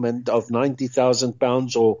that payment of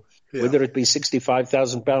 £90,000 or whether it be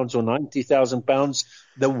 £65,000 or £90,000,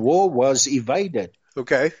 the war was evaded.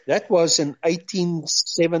 Okay. That was in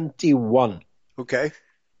 1871. Okay.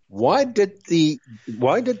 Why did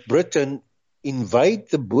Britain invade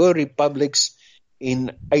the Boer republics in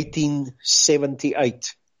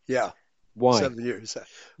 1878? Yeah. Why? 7 years.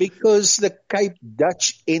 Because the Cape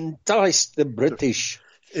Dutch enticed the British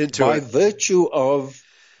by virtue of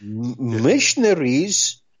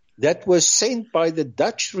missionaries that were sent by the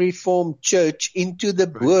Dutch Reformed Church into the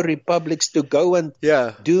Boer republics to go and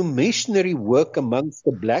do missionary work amongst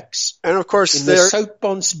the blacks. And of course, in the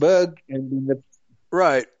Soutpansberg and in the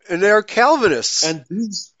and they're Calvinists. And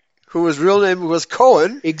these, whose real name was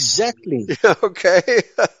Cohen. Exactly. Okay.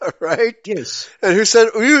 Right. Yes. And who said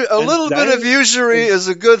a little bit of usury is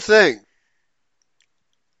a good thing.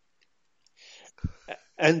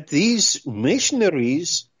 And these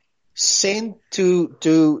missionaries sent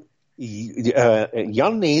to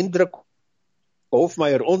Jan Hendrik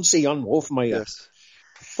Hofmeyer, onze Jan Hofmeyer,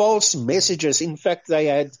 false messages. In fact, they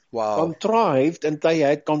had contrived and they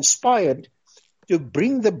had conspired to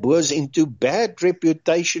bring the Boers into bad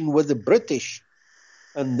reputation with the British.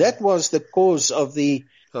 And that was the cause of the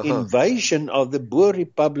invasion of the Boer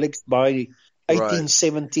republics by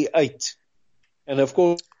 1878. And of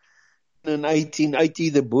course, in 1880,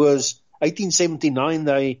 the Boers, 1879,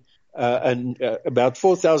 they about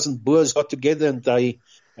 4,000 Boers got together and they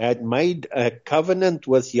had made a covenant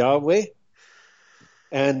with Yahweh.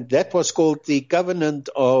 And that was called the Covenant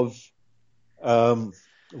of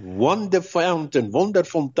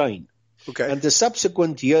Wonderfontein. Okay. And the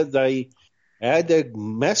subsequent year, they had a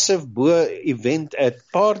massive Boer event at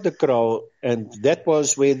Paardekraal, and that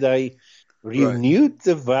was where they renewed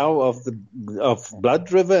the vow of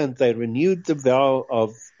Blood River, and they renewed the vow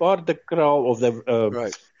of Paardekraal, of the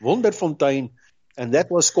Wonderfontein, and that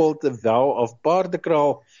was called the vow of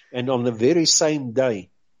Paardekraal. And on the very same day,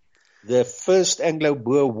 the first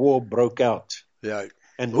Anglo-Boer War broke out. Yeah.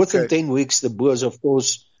 And within 10 weeks, the Boers, of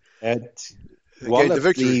course, had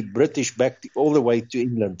walloped the British back all the way to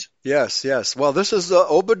England. Yes, yes. Well, this is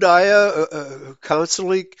Obadiah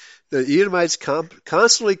constantly, the Edomites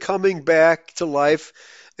constantly coming back to life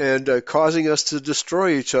and causing us to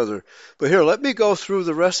destroy each other. But here, let me go through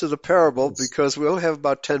the rest of the parable because we only have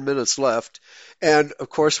about 10 minutes left. And, of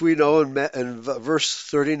course, we know in verse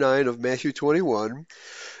 39 of Matthew 21,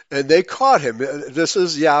 and they caught him. This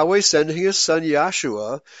is Yahweh sending his son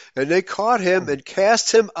Yahshua. And they caught him and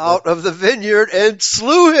cast him out of the vineyard and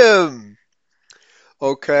slew him.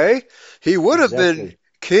 Okay? He would have been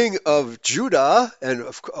king of Judah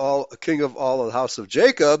and king of all the house of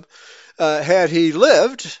Jacob had he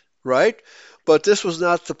lived, right? But this was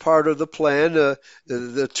not the part of the plan.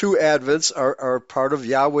 The two advents are part of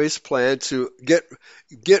Yahweh's plan to get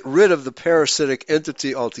rid of the parasitic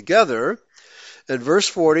entity altogether. And verse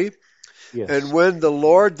 40, and when the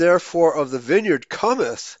Lord therefore of the vineyard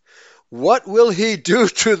cometh, what will he do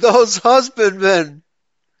to those husbandmen?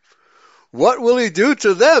 What will he do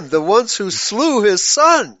to them, the ones who slew his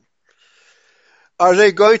son? Are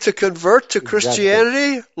they going to convert to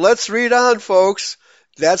Christianity? Let's read on, folks.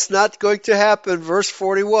 That's not going to happen. Verse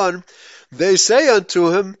 41, they say unto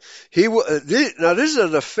him, now these are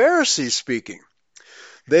the Pharisees speaking.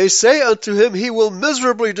 They say unto him, he will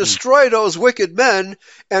miserably destroy those wicked men,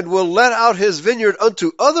 and will let out his vineyard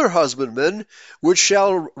unto other husbandmen, which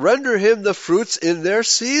shall render him the fruits in their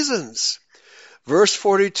seasons. Verse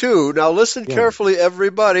 42, now listen carefully,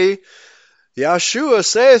 everybody. Yahshua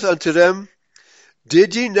saith unto them,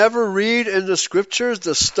 did ye never read in the scriptures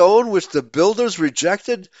the stone which the builders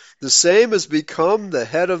rejected, the same is become the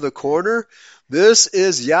head of the corner? This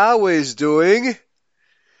is Yahweh's doing,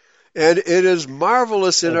 and it is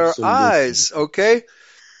marvelous in our eyes. Okay?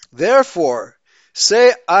 Therefore,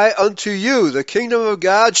 say I unto you, the kingdom of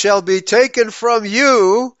God shall be taken from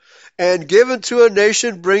you and given to a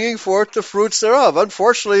nation bringing forth the fruits thereof.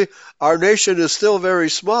 Unfortunately, our nation is still very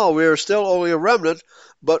small. We are still only a remnant,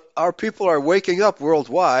 but our people are waking up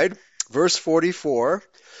worldwide. Verse 44,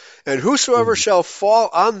 and whosoever shall fall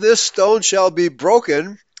on this stone shall be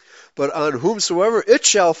broken, but on whomsoever it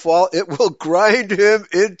shall fall, it will grind him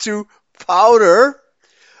into powder.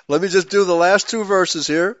 Let me just do the last two verses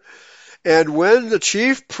here. And when the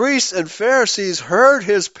chief priests and Pharisees heard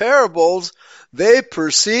his parables, they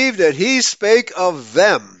perceived that he spake of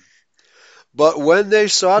them. But when they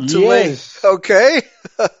sought to lay, Yes. okay,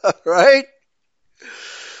 right?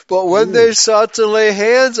 But when they sought to lay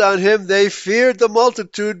hands on him, they feared the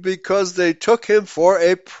multitude because they took him for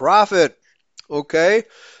a prophet. Okay?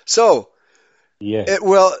 So, Yeah.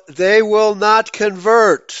 they will not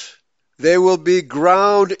convert. They will be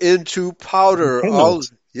ground into They powder. cannot.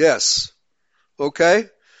 Yes. Okay?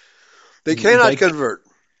 They cannot They convert.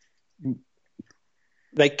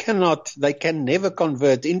 they cannot. They can never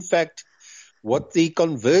convert. In fact, what the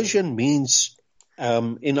conversion means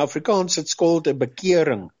in Afrikaans, it's called a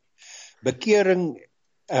bekering. Bekering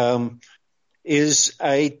is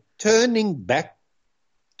a turning back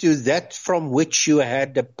to that from which you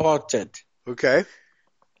had departed. Okay?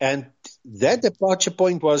 And that departure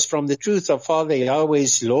point was from the truth of Father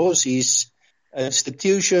Yahweh's laws, his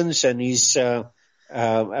institutions, and his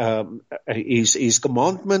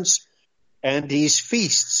commandments and his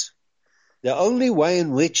feasts. The only way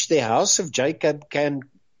in which the house of Jacob can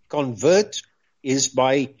convert is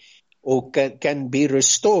by, or can be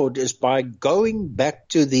restored, is by going back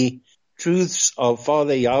to the truths of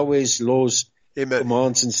Father Yahweh's laws, Amen.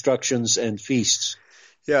 commands, instructions, and feasts.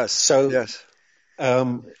 Yes. So, yes.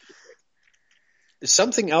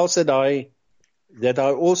 Something else that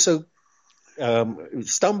I also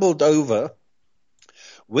stumbled over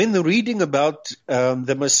when reading about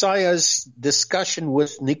the Messiah's discussion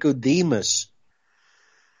with Nicodemus.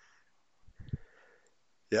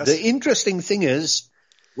 Yes. The interesting thing is,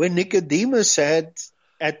 when Nicodemus had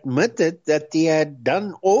admitted that he had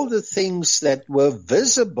done all the things that were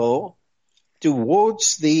visible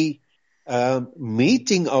towards the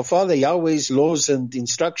meeting of Father Yahweh's laws and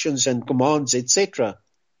instructions and commands, etc.,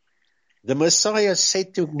 the Messiah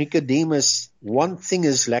said to Nicodemus, one thing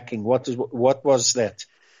is lacking. What was that?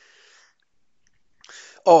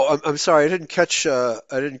 Oh, I'm sorry. I didn't catch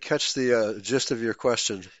the gist of your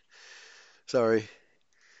question. Sorry.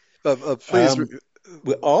 Please.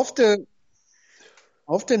 After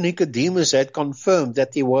Nicodemus had confirmed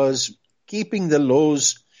that he was keeping the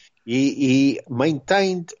laws, he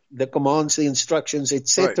maintained the commands, the instructions,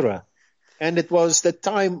 etc. Right. And it was the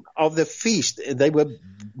time of the feast. They were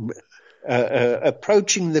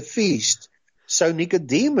approaching the feast. So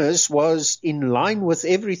Nicodemus was in line with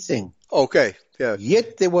everything. Okay. Yeah.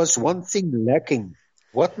 Yet there was one thing lacking.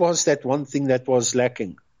 What was that one thing that was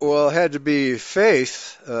lacking? Well, it had to be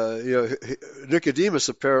faith. Nicodemus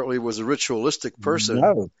apparently was a ritualistic person.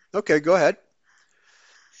 No. Okay, go ahead.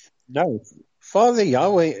 No. Father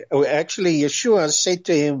Yahweh, or actually Yeshua, said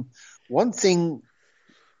to him, one thing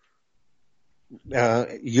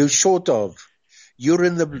you're short of. You're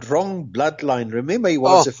in the wrong bloodline. Remember, he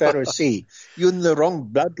was a Pharisee. You're in the wrong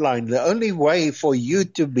bloodline. The only way for you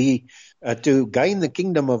to be to gain the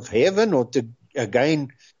kingdom of heaven or to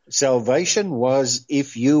gain salvation was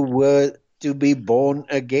if you were to be born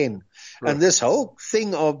again. Right. And this whole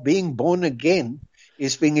thing of being born again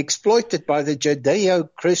is being exploited by the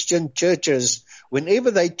Judeo-Christian churches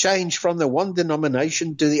whenever they change from the one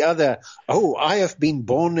denomination to the other. Oh, I have been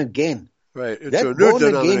born again. Right. It's that a new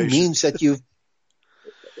born again means that you've,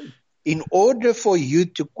 in order for you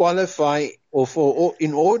to qualify or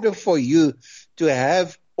in order for you to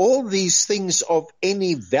have all these things of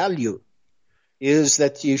any value, is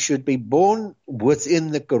that you should be born within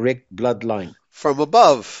the correct bloodline. From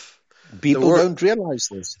above. People don't realize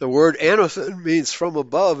this. The word anothen means from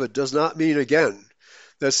above. It does not mean again.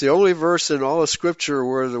 That's the only verse in all of Scripture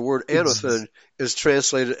where the word anothen is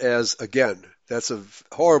translated as again. That's a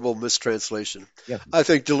horrible mistranslation. Yeah. I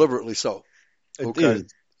think deliberately so. Okay.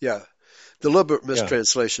 Yeah. Deliberate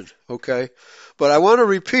mistranslation. Yeah. Okay. But I want to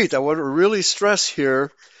repeat, I want to really stress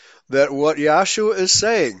here that what Yahshua is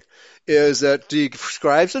saying is that the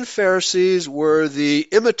scribes and Pharisees were the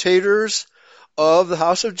imitators of the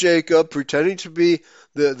house of Jacob, pretending to be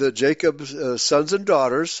the Jacob's sons and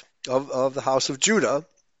daughters of the house of Judah,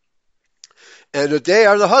 and that they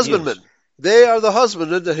are the husbandmen. Yes. They are the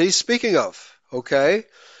husbandmen that he's speaking of. Okay?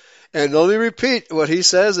 And let me repeat what he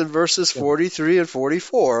says in verses 43 and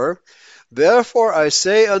 44. Therefore I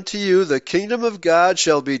say unto you, the kingdom of God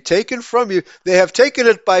shall be taken from you. They have taken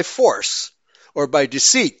it by force or by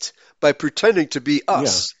deceit, by pretending to be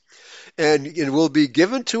us. Yeah. And it will be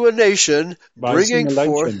given to a nation by bringing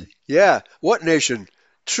forth. Yeah. What nation?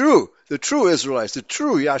 The true Israelites, the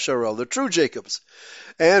true Yasharel, the true Jacobs.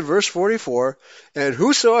 And verse 44, and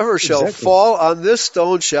whosoever shall fall on this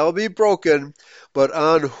stone shall be broken, but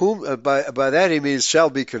on whom, by that he means shall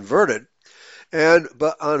be converted,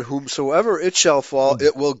 but on whomsoever it shall fall,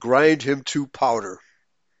 it will grind him to powder.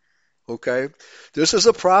 Okay? This is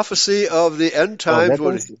a prophecy of the end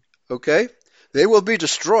times. Okay? They will be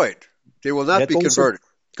destroyed. They will not be converted.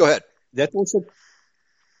 Go ahead. that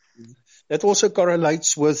also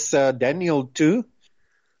correlates with Daniel 2.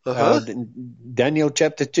 Daniel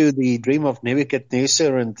chapter 2, the dream of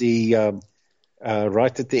Nebuchadnezzar, and the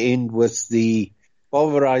right at the end with the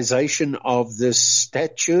pulverization of this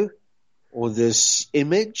statue or this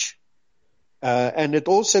image. And it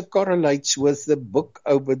also correlates with the book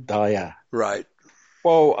Obadiah. Right.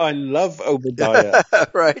 Oh, I love Obadiah.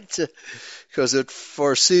 Right. Because it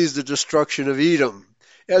foresees the destruction of Edom,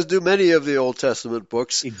 as do many of the Old Testament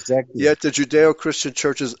books. Exactly. Yet the Judeo-Christian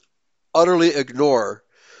churches utterly ignore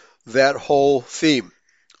that whole theme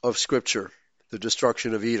of Scripture, the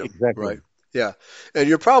destruction of Edom. Exactly. Right. Yeah. And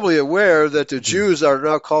you're probably aware that the Jews are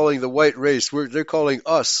now calling the white race, they're calling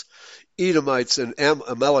us Edomites and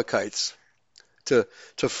Amalekites to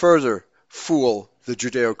further fool the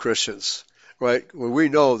Judeo-Christians. Right? When we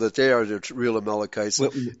know that they are the real Amalekites.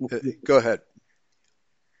 Go ahead.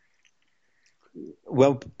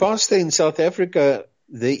 Well, Pastor, in South Africa,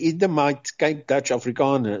 the Edomite Cape Dutch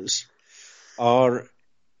Afrikaners are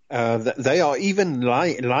they are even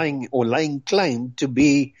laying claim to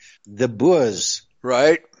be the Boers,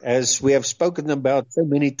 right? As we have spoken about so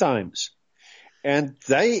many times, and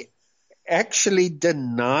they actually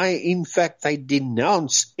deny. In fact, they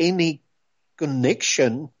denounce any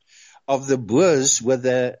connection of the Boers with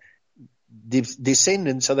the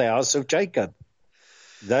descendants of the house of Jacob.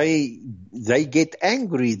 They get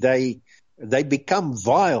angry. They become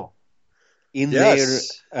vile in their.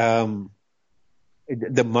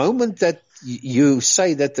 The moment that you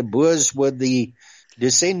say that the Boers were the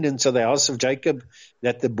descendants of the house of Jacob,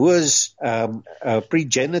 that the Boers'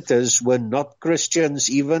 progenitors were not Christians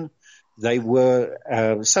even. They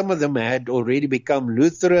were, some of them had already become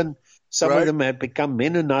Lutheran, some of them had become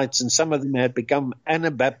Mennonites, and some of them had become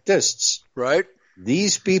Anabaptists. Right.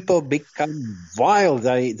 These people become vile.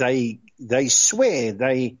 They swear.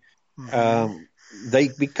 They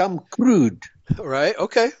become crude. Right.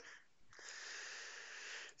 Okay.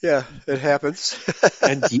 Yeah, it happens.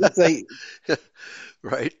 And yet they...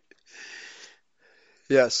 Right.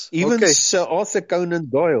 Yes. Even Sir Arthur Conan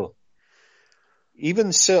Doyle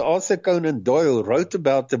wrote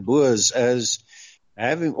about the Boers as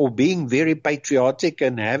having or being very patriotic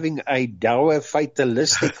and having a dour,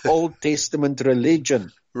 fatalistic Old Testament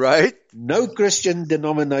religion. Right. No Christian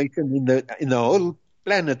denomination in the whole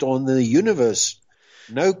planet or in the universe,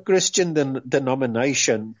 no Christian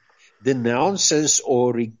denomination denounces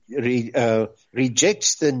or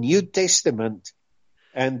rejects the New Testament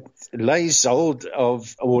and lays hold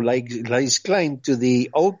of or lays claim to the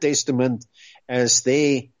Old Testament as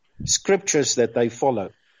their scriptures that they follow.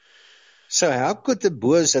 So how could the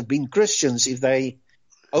Boers have been Christians if they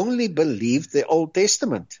only believed the Old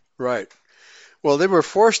Testament? Right. Well, they were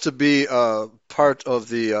forced to be part of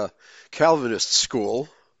the Calvinist school,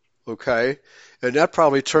 okay? And that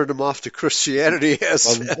probably turned them off to Christianity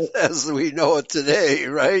as we know it today,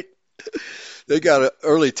 right? They got an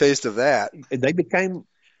early taste of that. They became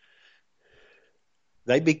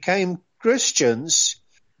Christians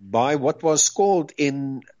by what was called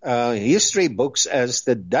in history books as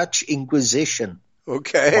the Dutch Inquisition.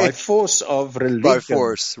 Okay. By force of religion. By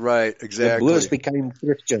force, right, exactly. The Boers became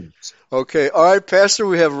Christians. Okay, all right, Pastor,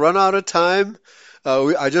 we have run out of time.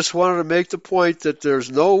 I just wanted to make the point that there's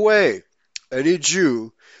no way any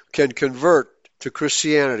Jew can convert to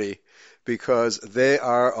Christianity because they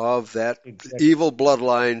are of that evil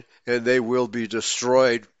bloodline and they will be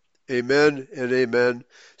destroyed. Amen and amen.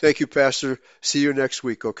 Thank you, Pastor. See you next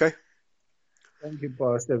week, okay? Thank you,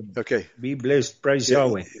 Pastor. Okay. Be blessed. Praise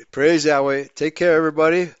Yahweh. Praise Yahweh. Take care,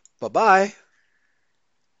 everybody. Bye-bye.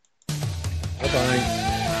 Bye-bye.